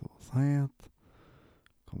that.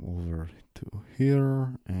 Come over to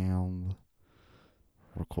here and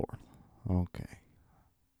record. Okay. I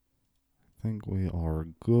think we are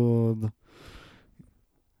good.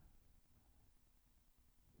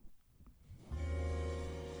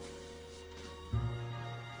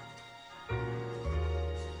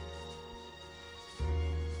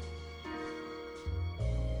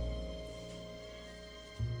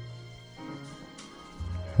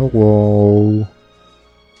 Hello,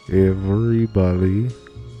 everybody.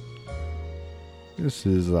 This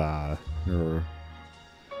is your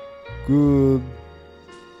good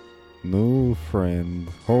new friend.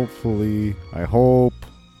 Hopefully, I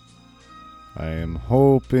am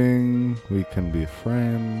hoping we can be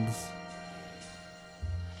friends.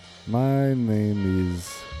 My name is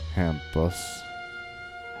Hampus,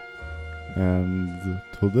 and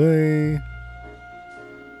today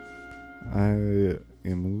I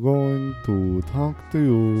am going to talk to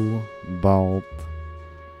you about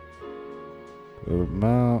the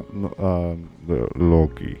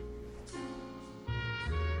Loki.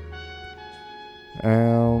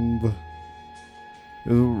 And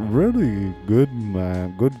is a really good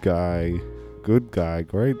man, good guy, great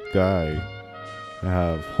guy.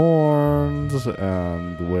 Have horns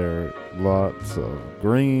and wear lots of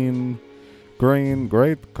green,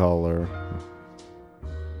 great color.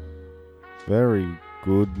 Very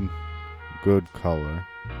good color.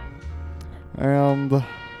 And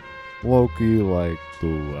Loki like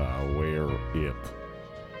to wear it.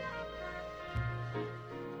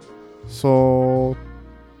 So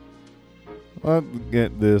let's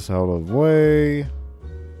get this out of the way.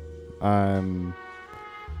 I'm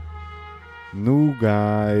new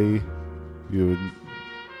guy. You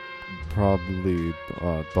probably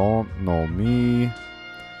don't know me.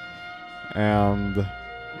 And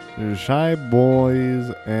the Shy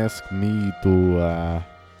Boys asked me to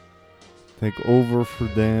take over for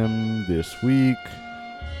them this week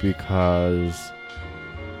because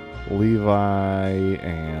Levi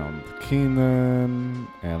and Keenan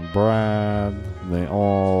and Brad, they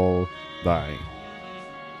all die.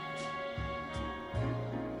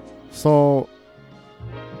 So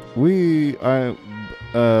I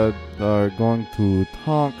are going to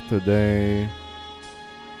talk today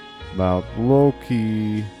about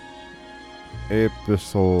Loki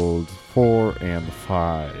episode 4 and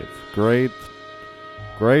 5. Great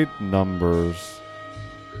numbers.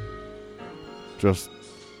 Just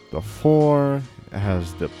the 4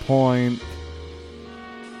 has the point,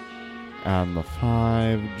 and the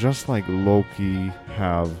 5, just like Loki,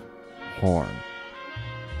 have horn.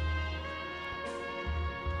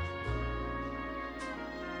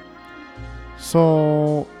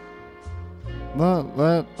 So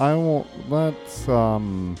let's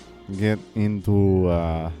get into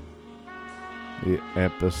the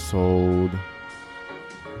episode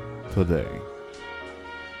today.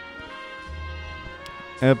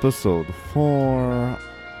 Episode 4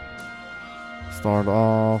 start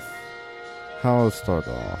off. How it start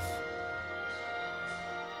off?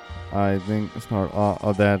 I think start off.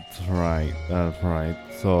 Oh, that's right.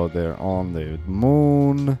 So they're on the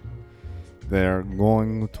moon. They're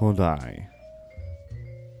going to die.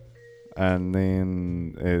 And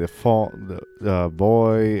then the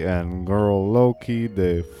boy and girl Loki,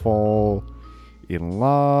 they fall in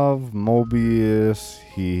love. Mobius,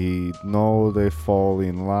 he know they fall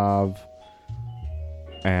in love,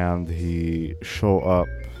 and he show up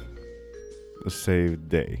to save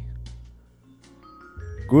day.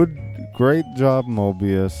 Great job,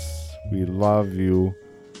 Mobius. We love you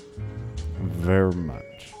very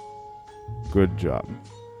much. Good job.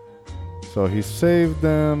 So he saved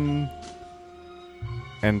them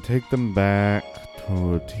and take them back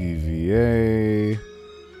to TVA.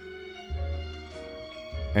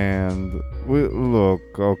 And we look,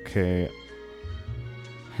 okay.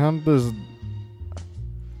 Hampus,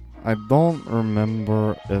 I don't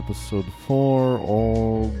remember episode 4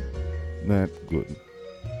 all that good.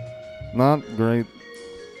 Not great.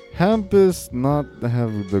 Hampus not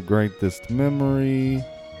have the greatest memory.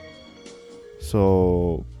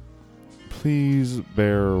 So please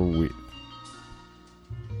bear with.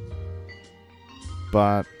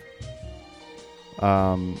 But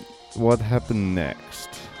what happened next?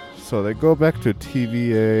 So they go back to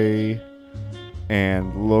TVA,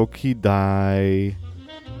 and Loki die,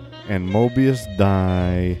 and Mobius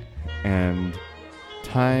die, and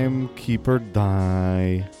Timekeeper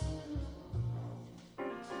die,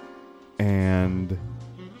 and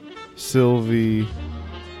Sylvie,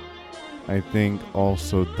 I think,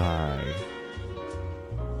 also die.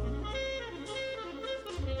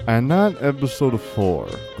 And not episode 4.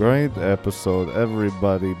 Great episode,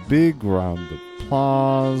 everybody. Big round of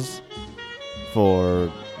applause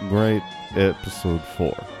for great episode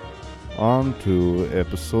 4. On to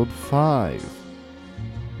episode 5.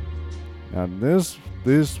 Now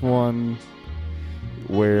this one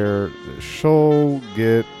where the show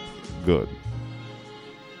get good.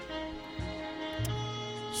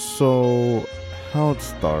 So how it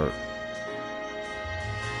start?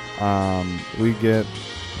 We get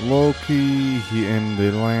Loki. He in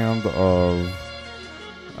the land of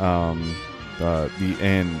the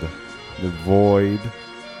end, the void,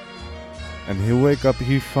 and he wake up.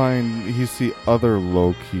 He see other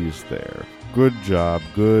Lokis there. Good job,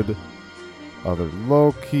 good. Other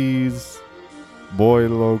Lokis, boy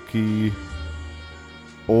Loki,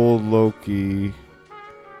 old Loki,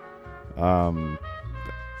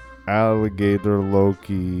 alligator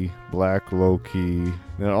Loki, black Loki.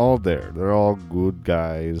 They're all there. They're all good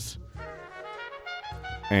guys.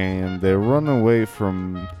 And they run away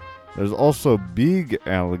from... There's also big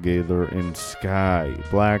alligator in sky.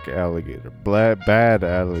 Black alligator. Bad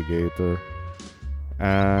alligator.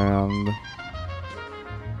 And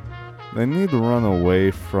they need to run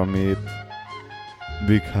away from it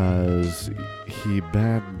because he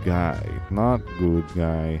bad guy. Not good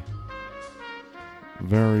guy.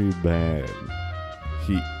 Very bad.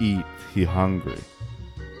 He hungry.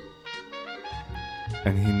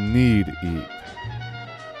 And he need eat.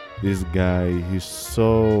 This guy, he's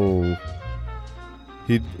so...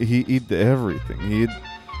 He eat everything.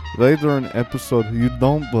 Later in episode, you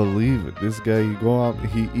don't believe it. This guy, he go out,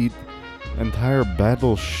 he eat entire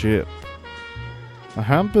battleship.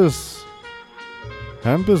 Hampus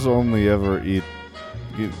only ever eat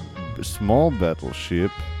small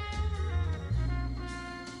battleship.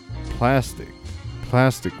 Plastic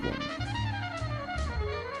one.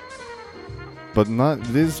 But not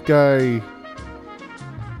this guy.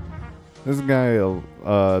 This guy,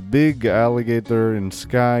 big alligator in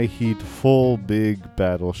sky heat, full big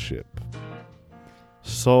battleship.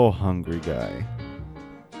 So hungry guy.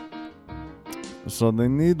 So they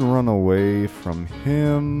need to run away from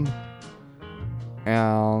him,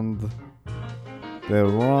 and they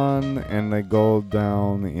run and they go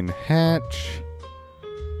down in hatch,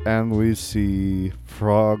 and we see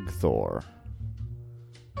Frog Thor.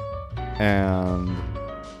 And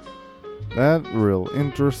that real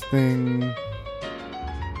interesting.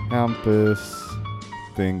 Hampus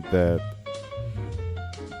think that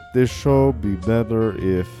this show be better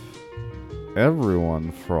if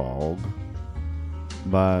everyone frog,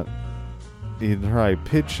 but he try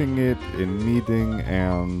pitching it in meeting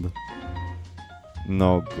and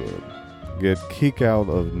no good. Get kicked out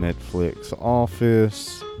of Netflix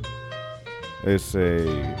office. They say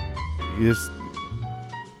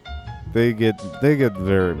they get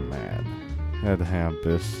very mad at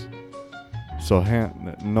Hampus. So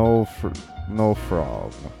no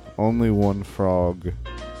frog, only one frog,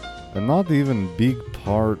 and not even big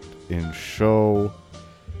part in show.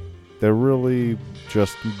 They're really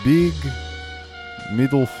just big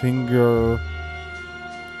middle finger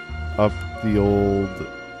up the old,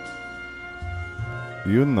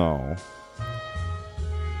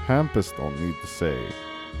 Hampus don't need to say.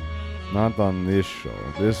 Not on this show.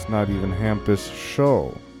 This not even Hampus'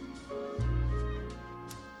 show.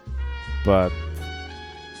 But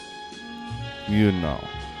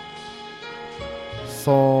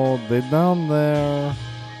So they down there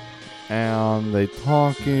and they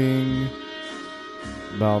talking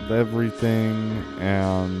about everything,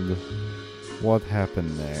 and what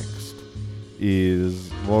happened next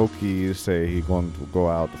is Loki say he going to go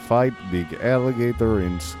out to fight big alligator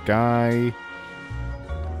in sky,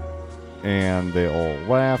 and they all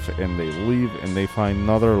laugh and they leave and they find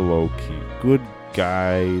another Loki. Good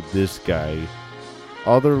guy, this guy.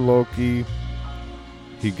 Other Loki,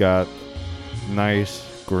 he got nice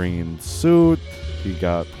green suit, he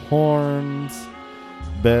got horns.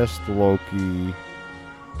 Best Loki.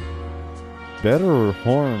 Better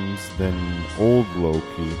horns than old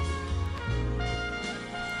Loki.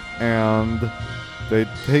 And they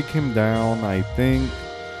take him down, I think,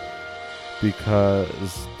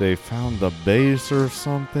 because they found a base or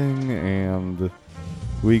something, and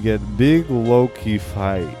we get big Loki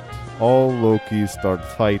fight. All Lokis start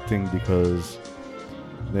fighting because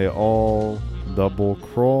they all double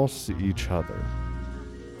cross each other.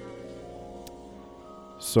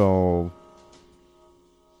 So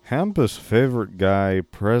Hampus' favorite guy,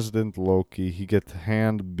 President Loki, he gets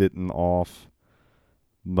hand bitten off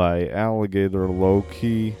by alligator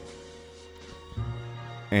Loki,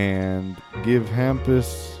 and give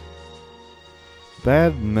Hampus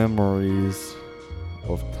bad memories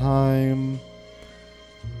of time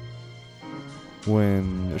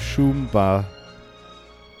when Shumba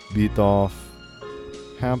beat off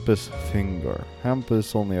Hampus' finger.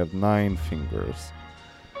 Hampus only had 9 fingers.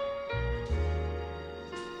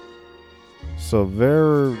 So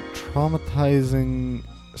very traumatizing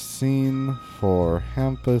scene for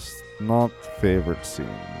Hampus, not favorite scene,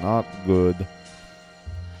 not good.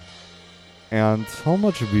 And so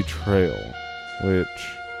much betrayal, which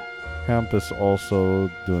Hampus also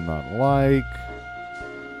do not like,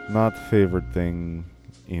 not favorite thing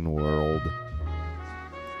in world.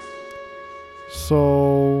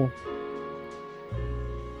 So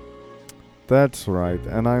that's right,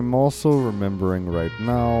 and I'm also remembering right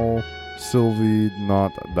now, Sylvie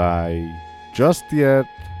not die just yet.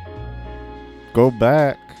 Go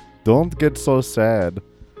back, don't get so sad.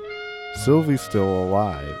 Sylvie's still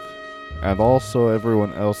alive, and also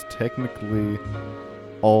everyone else technically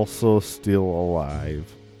also still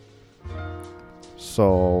alive.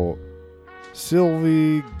 So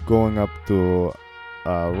Sylvie going up to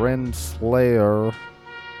Renslayer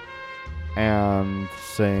and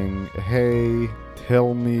saying, hey,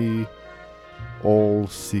 tell me all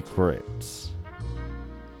secrets.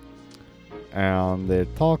 And they're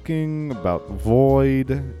talking about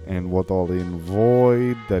Void and what all in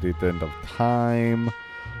Void, that at the end of time,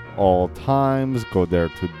 all times go there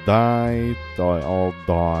to die, they all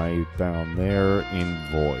die down there in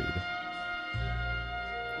Void.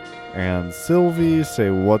 And Sylvie say,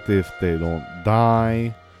 what if they don't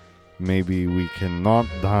die? Maybe we cannot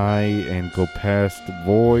die and go past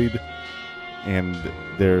Void, and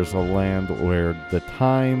there's a land where the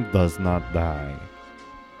time does not die.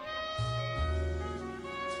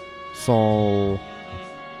 So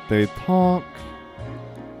they talk.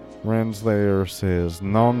 Renslayer says,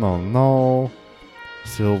 no, no, no.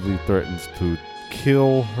 Sylvie threatens to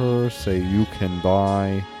kill her, say you can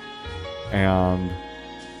die. And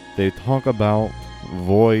they talk about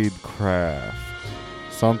Voidcraft.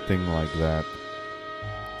 Something like that.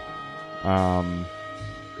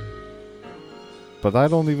 But I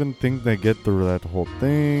don't even think they get through that whole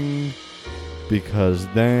thing, because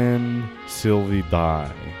then Sylvie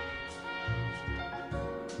die.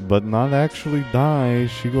 But not actually die,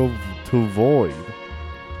 she go to Void.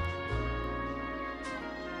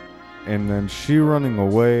 And then she running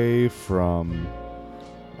away from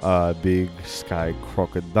a big sky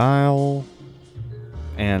crocodile,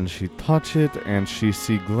 and she touch it and she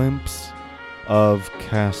see glimpse of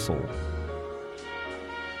castle.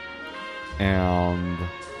 And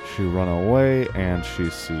she run away and she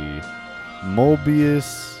see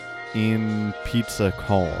Mobius in pizza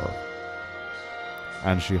car.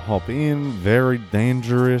 And she hop in, very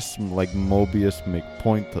dangerous, like Mobius make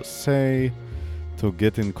point to say, to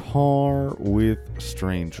get in car with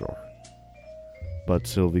stranger. But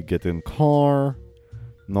Sylvie get in car,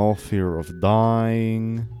 no fear of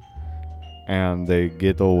dying, and they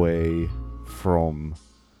get away from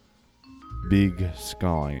Big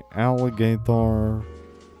Sky Alligator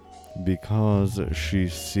because she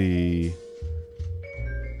see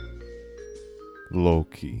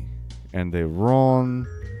Loki. And they run,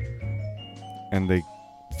 and they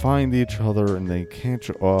find each other, and they catch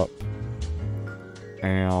up,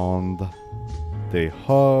 and they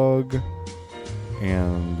hug,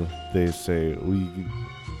 and they say,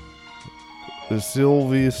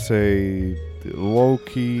 Sylvie say,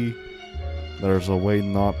 Loki, there's a way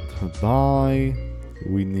not to die,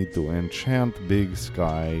 we need to enchant Big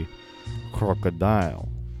Sky Crocodile.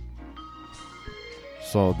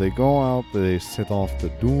 So they go out, they set off to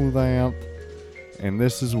do that, and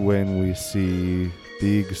this is when we see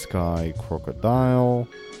Big Sky Crocodile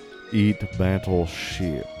eat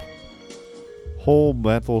Battleship. Whole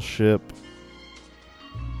Battleship,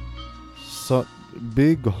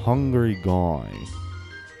 big hungry guy.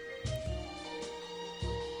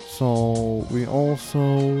 So we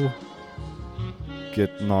also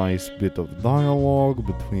get nice bit of dialogue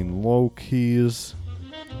between Lokis,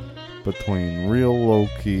 between real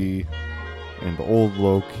Loki and old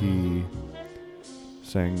Loki,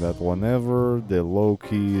 saying that whenever the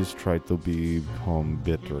Lokis try to become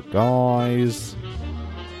better guys,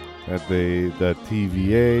 that the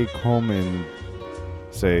TVA come and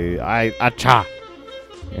say, acha!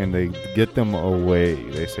 And they get them away.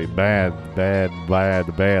 They say, bad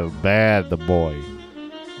boy.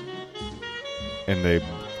 And they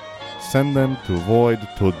send them to Void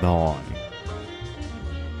to die.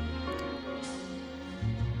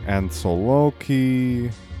 And so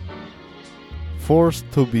Loki, forced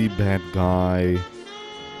to be bad guy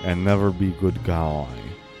and never be good guy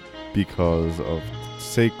because of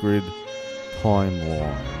sacred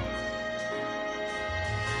timeline.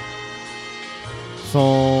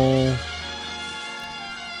 So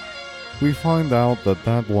we find out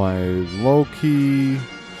that why Loki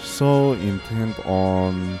so intent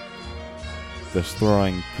on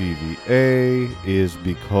destroying TVA is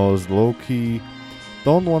because Loki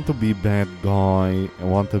don't want to be bad guy and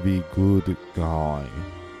want to be good guy.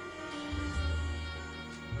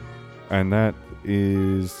 And that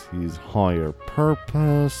is his higher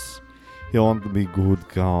purpose. He want to be good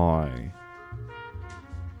guy.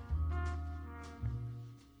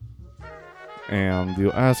 And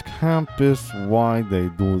you ask Hampus why they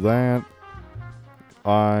do that.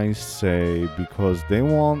 I say because they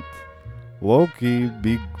want Loki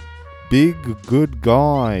big good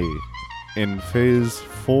guy in phase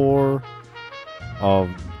 4 of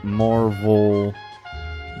Marvel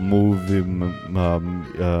movie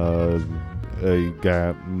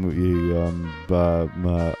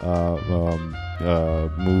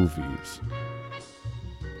movies.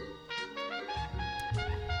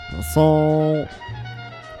 So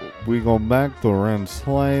we go back to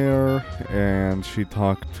Renslayer, and she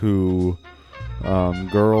talked to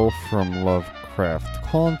girl from Lovecraft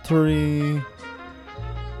Country,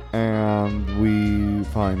 and we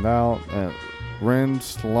find out that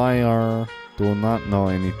Renslayer do not know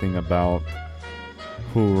anything about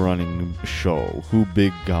who running the show, who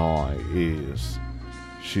big guy is.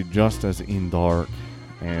 She just as in dark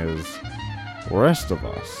as the rest of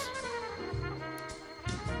us.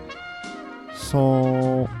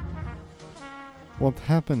 So what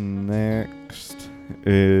happened next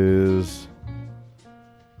is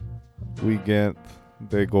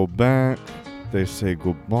they go back, they say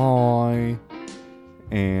goodbye,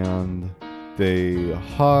 and they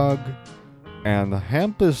hug, and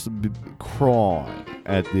Hampus cry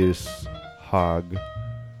at this hug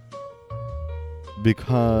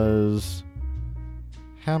because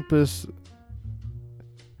Hampus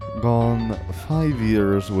gone 5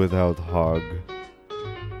 years without hug.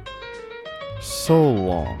 So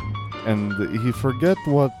long. And he forget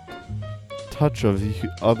what touch of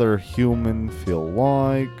other human feel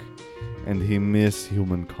like, and he miss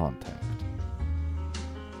human contact.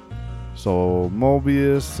 So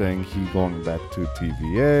Mobius saying he going back to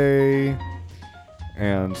TVA,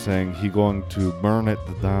 and saying he going to burn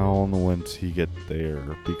it down once he get there,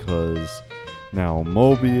 because now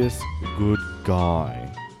Mobius, good guy.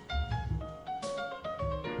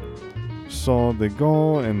 So they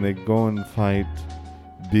go and fight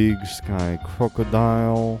Big Sky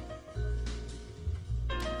Crocodile,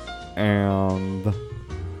 and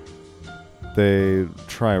they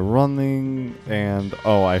try running, and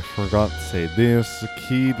I forgot to say this,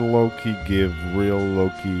 Kid Loki give real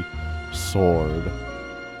Loki sword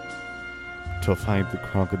to fight the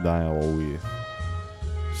crocodile with.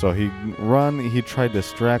 So he tried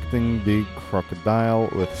distracting Big Crocodile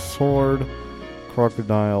with sword.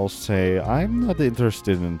 Crocodile say, I'm not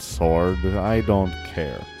interested in sword, I don't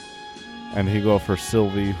care. And he go for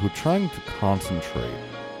Sylvie, who trying to concentrate.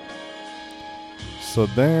 So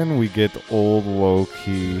then we get old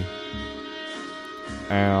Loki,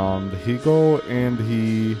 and he go and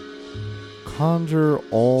he conjure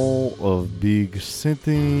all of Big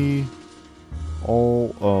City,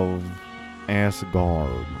 all of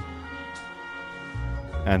Asgard.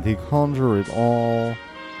 And he conjure it all,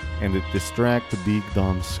 and it distract the big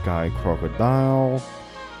dumb Sky Crocodile,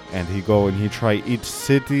 and he go and he try each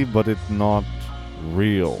city, but it's not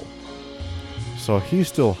real. So he's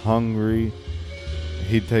still hungry.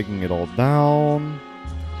 He taking it all down,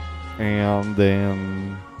 and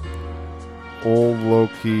then old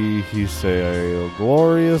Loki, he say a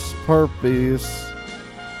glorious purpose,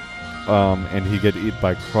 and he get eat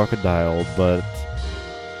by crocodile, but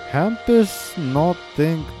Hampus not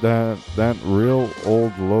think that real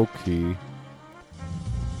old Loki.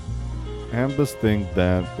 Hampus think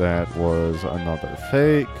that was another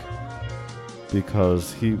fake,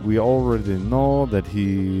 because we already know that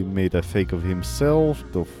he made a fake of himself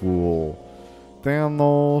to fool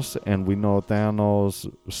Thanos, and we know Thanos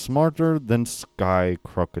smarter than Sky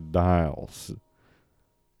Crocodiles.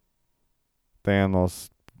 Thanos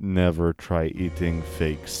never try eating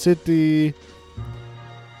fake city,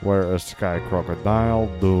 whereas Sky Crocodile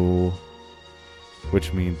do,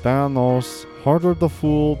 which means Thanos harder to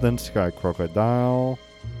fool than Sky Crocodile.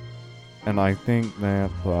 And I think that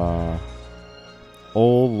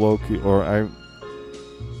old Loki,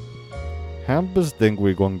 Hampus think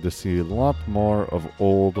we're going to see a lot more of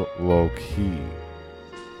old Loki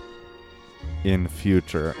in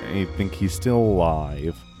future. I think he's still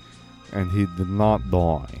alive, and he did not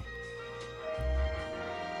die.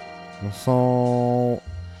 So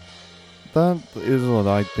that is what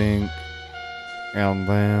I think. And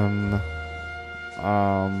then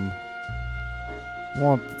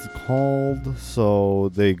what it's called. So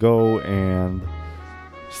they go and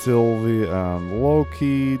Sylvie and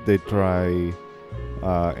Loki, they try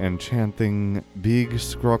enchanting big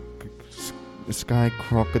sky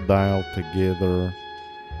crocodile together.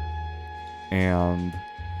 And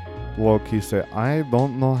Loki said, I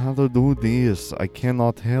don't know how to do this. I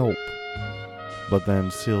cannot help. But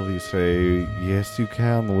then Sylvie say, yes you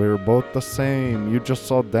can. We're both the same. You just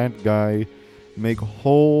saw that guy make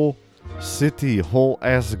whole city, whole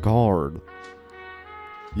Asgard.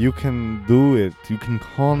 You can do it. You can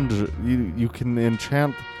conjure. You can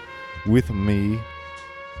enchant with me.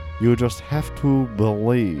 You just have to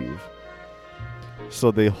believe.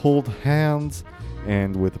 So they hold hands,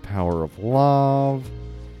 and with the power of love,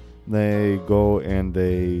 they go and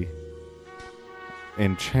they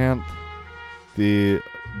enchant the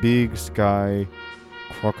big sky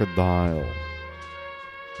crocodile.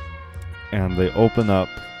 And they open up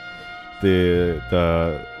they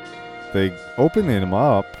open him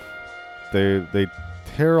up. They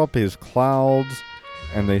tear up his clouds,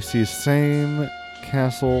 and they see same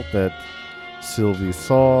castle that Sylvie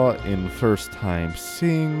saw in first time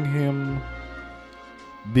seeing him.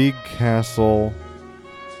 Big castle,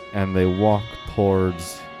 and they walk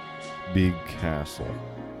towards big castle.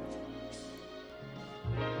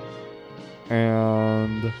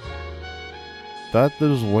 And that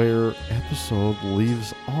is where episode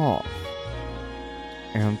leaves off.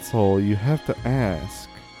 And so you have to ask,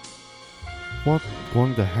 what's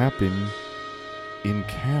going to happen in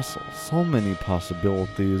castle? So many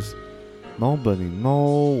possibilities. Nobody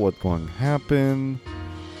know what's going to happen.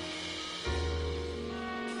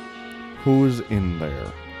 Who's in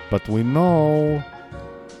there? But we know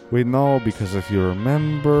because if you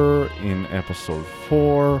remember in episode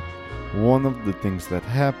 4, one of the things that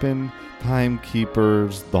happen,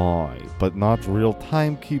 timekeepers die. But not real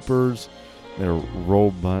timekeepers, they're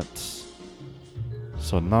robots.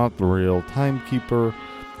 So not the real timekeeper,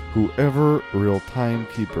 whoever real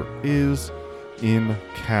timekeeper is in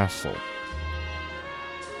castle.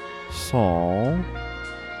 So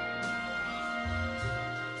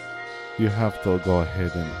you have to go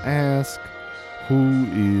ahead and ask who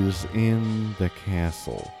is in the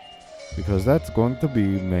castle, because that's going to be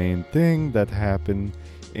main thing that happened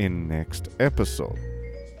in next episode.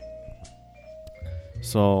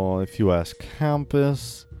 So if you ask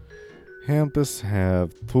Hampus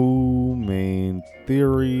have two main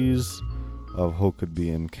theories of who could be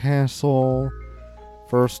in castle.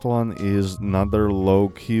 First one is another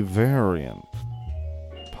Loki variant,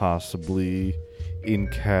 possibly in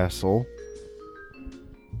castle,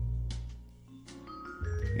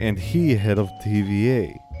 and he head of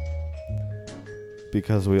TVA,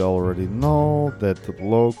 because we already know that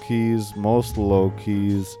most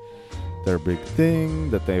Lokis, their big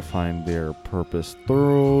thing that they find their purpose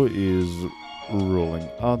through is ruling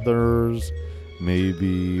others.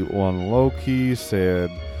 Maybe one Loki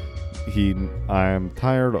said, I'm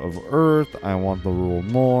tired of Earth, I want to rule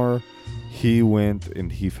more. He went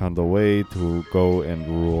and he found a way to go and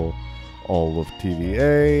rule all of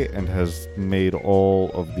TVA, and has made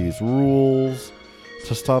all of these rules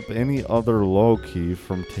to stop any other Loki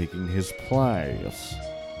from taking his place.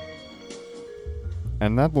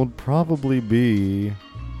 And that would probably be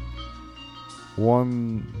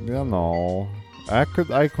one, I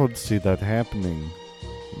could see that happening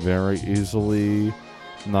very easily.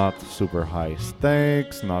 Not super high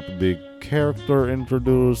stakes, not big character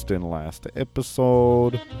introduced in last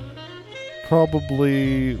episode.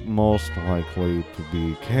 Probably most likely to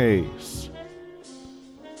be case.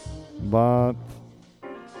 But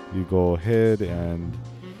you go ahead and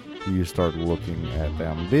you start looking at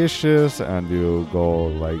ambitious, and you go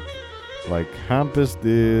like Hampus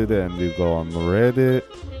did, and you go on Reddit,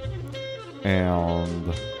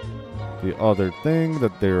 and the other thing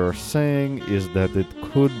that they are saying is that it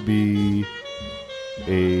could be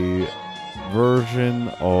a version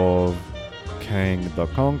of Kang the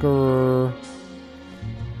Conqueror,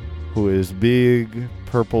 who is big,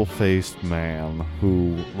 purple-faced man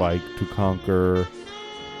who like to conquer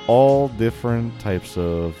all different types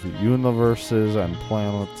of universes and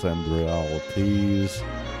planets and realities.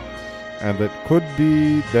 And it could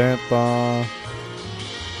be that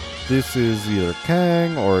this is either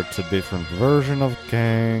Kang, or it's a different version of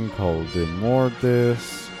Kang called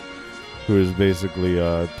Immortus, who is basically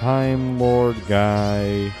a Time Lord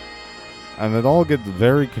guy. And it all gets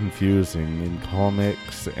very confusing in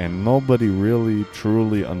comics, and nobody really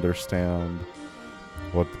truly understands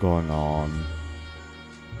what's going on.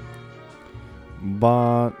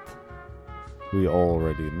 But we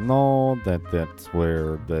already know that that's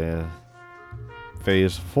where the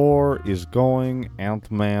Phase 4 is going.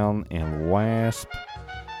 Ant-Man and Wasp.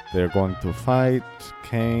 They're going to fight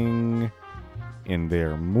Kang in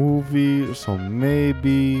their movie, so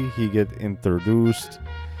maybe he get introduced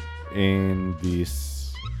in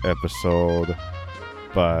this episode.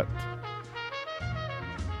 But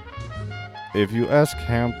if you ask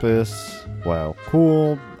Hampus, well,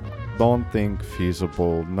 cool, don't think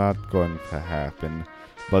feasible, not going to happen.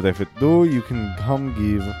 But if it do, you can come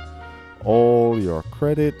give all your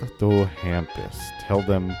credit to Hampus. Tell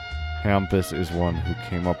them Hampus is one who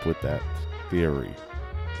came up with that theory.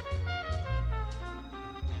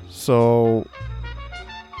 So,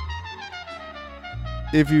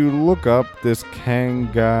 if you look up this Kang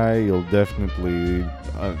guy, you'll definitely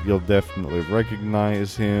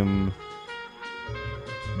recognize him.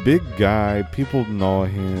 Big guy, people know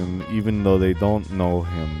him, even though they don't know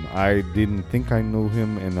him. I didn't think I knew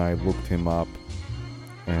him, and I looked him up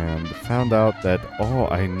and found out that, oh,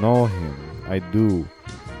 I know him. I do.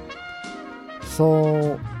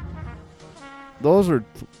 So, those are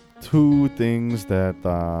two things that,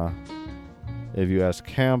 if you ask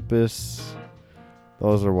Hampus,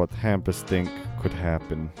 those are what Hampus think could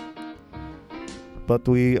happen. But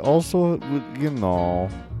we also,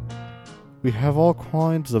 we have all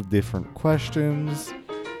kinds of different questions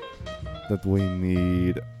that we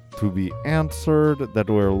need to be answered, that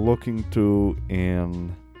we're looking to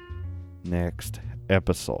in next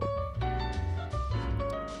episode.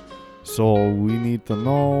 So we need to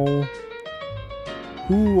know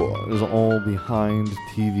who is all behind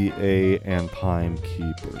TVA and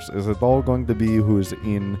Timekeepers. Is it all going to be who is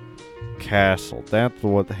in Castle? That's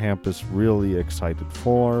what Hampus really excited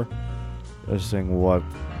for. Is saying what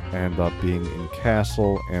end up being in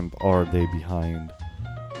Castle, and are they behind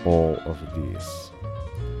all of these?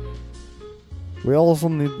 We also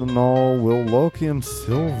need to know, will Loki and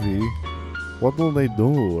Sylvie, what will they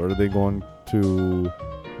do? Are they going to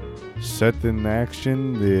set in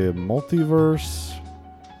action the multiverse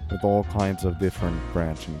with all kinds of different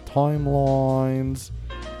branching timelines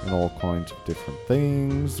and all kinds of different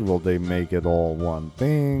things? Will they make it all one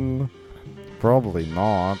thing? Probably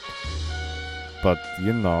not. But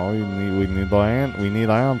we need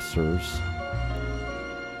answers.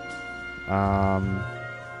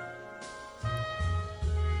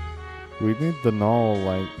 We need to know,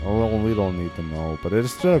 we don't need to know, but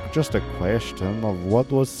it's just a question of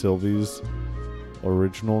what was Sylvie's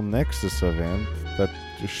original Nexus event that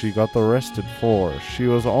she got arrested for. She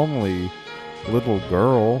was only a little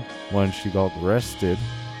girl when she got arrested.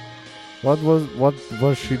 What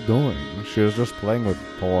was she doing? She was just playing with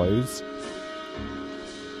toys.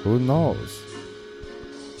 Who knows?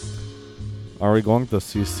 Are we going to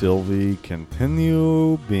see Sylvie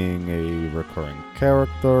continue being a recurring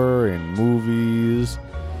character in movies?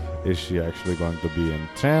 Is she actually going to be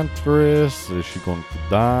Enchantress? Is she going to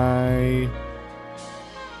die?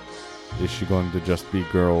 Is she going to just be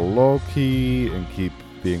Girl Loki and keep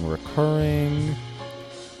being recurring?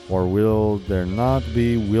 Or will there not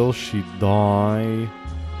be? Will she die?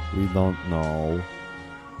 We don't know.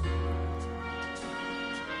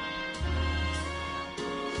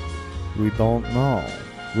 We don't know.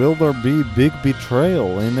 Will there be big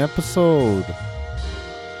betrayal in episode?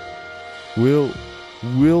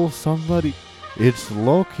 Will somebody... It's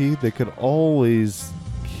Loki, they could always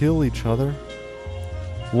kill each other.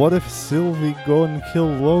 What if Sylvie go and kill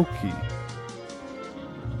Loki?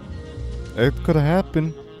 It could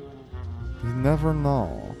happen. You never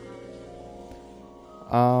know.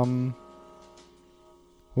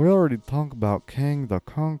 We already talked about Kang the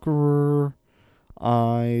Conqueror.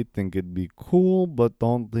 I think it'd be cool, but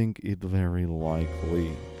don't think it very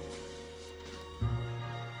likely.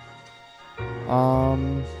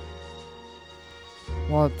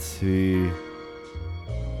 Let's see.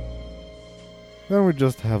 Then we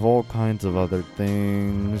just have all kinds of other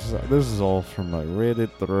things. This is all from my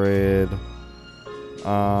Reddit thread.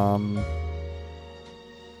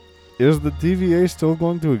 Is the TVA still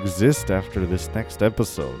going to exist after this next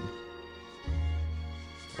episode?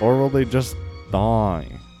 Or will they just die?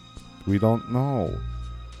 We don't know.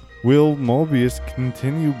 Will Mobius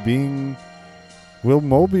continue being... Will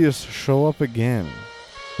Mobius show up again?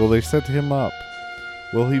 Will they set him up?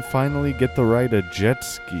 Will he finally get to ride a jet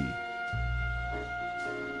ski?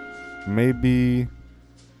 Maybe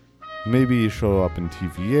he show up in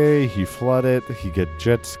TVA, he flood it, he get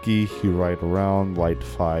jet ski, he ride around, light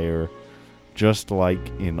fire, just like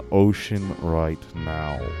in Ocean right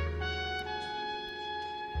now.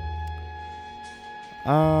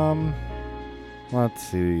 Let's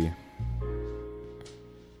see.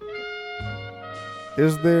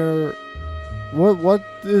 Is there what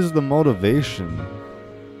is the motivation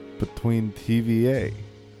between TVA?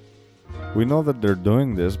 We know that they're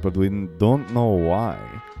doing this, but we don't know why.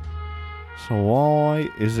 So why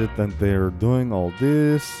is it that they're doing all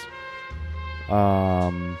this?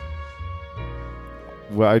 Well,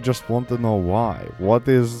 I just want to know why. What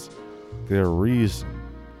is their reason?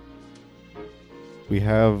 We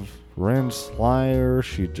have Renslayer,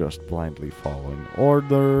 she just blindly following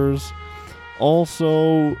orders.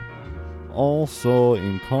 Also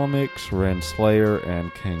in comics, Renslayer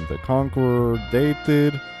and Kang the Conqueror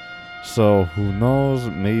dated. So who knows,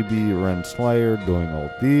 maybe Renslayer doing all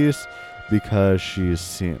this because she's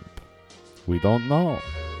simp. We don't know.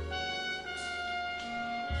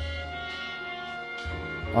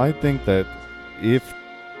 I think that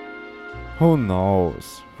who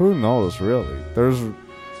knows really. There's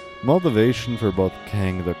motivation for both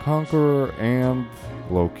Kang the Conqueror and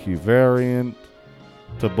Loki variant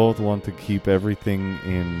to both want to keep everything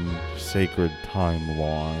in sacred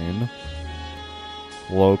timeline.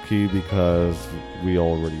 Loki, because we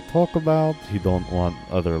already talk about, he don't want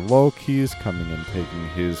other Lokis coming and taking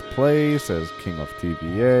his place as King of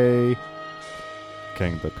TVA.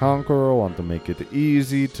 Kang the Conqueror want to make it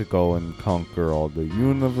easy to go and conquer all the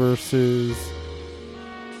universes.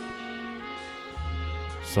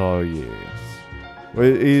 So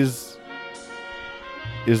yes.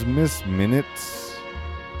 Is Miss Minutes?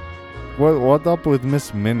 What up with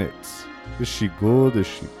Miss Minutes? Is she good? Is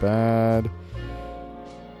she bad?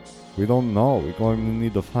 We don't know. We're going to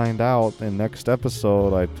need to find out in next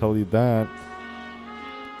episode. I tell you that.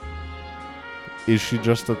 Is she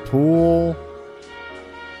just a tool?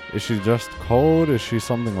 Is she just code? Is she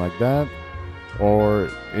something like that? Or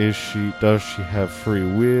does she have free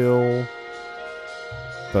will?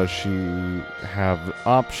 Does she have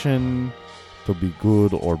option to be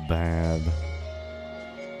good or bad?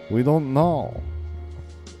 We don't know.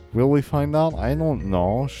 Will we find out? I don't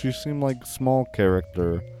know. She seemed like a small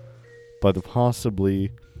character. But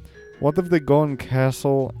possibly. What if they go in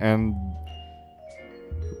castle and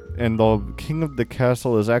the king of the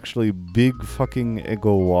castle is actually big fucking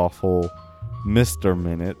Eggo Waffle, Mr.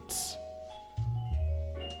 Minutes.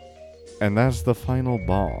 And that's the final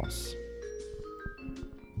boss.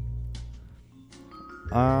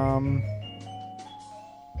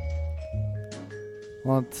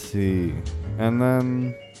 Let's see. And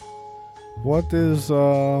then what is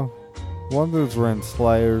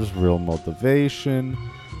Renslayer's real motivation?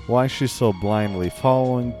 Why is she so blindly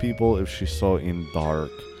following people if she's so in dark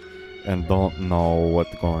and don't know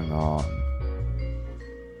what's going on?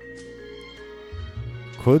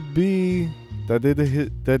 Could be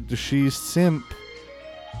that she's simp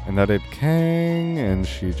and that it Kang and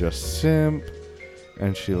she just simp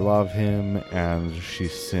and she love him and she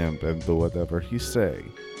simp and do whatever he say.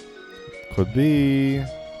 Could be.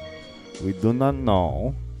 We do not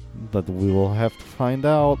know, but we will have to find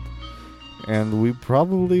out, and we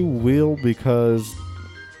probably will because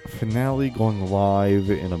finale going live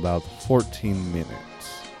in about 14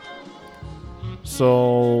 minutes.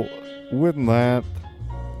 So with that,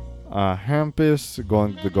 Hampus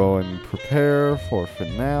going to go and prepare for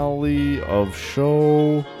finale of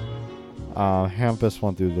show. Hampus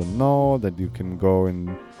wanted you to know that you can go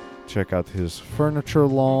and check out his furniture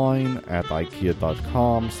line at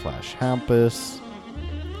ikea.com/Hampus.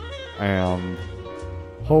 And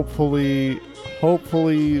hopefully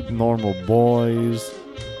normal boys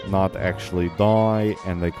not actually die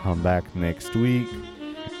and they come back next week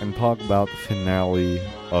and talk about the finale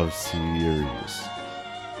of series.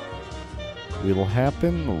 It'll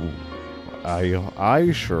happen?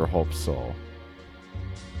 I sure hope so.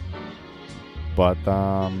 But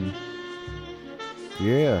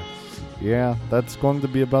yeah, that's going to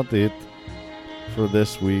be about it for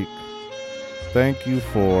this week. Thank you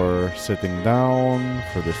for sitting down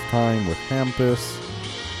for this time with Hampus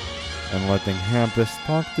and letting Hampus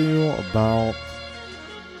talk to you about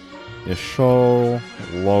his show,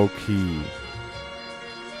 Loki.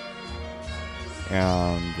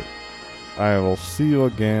 And I will see you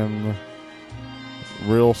again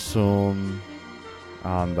real soon.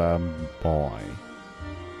 And bye.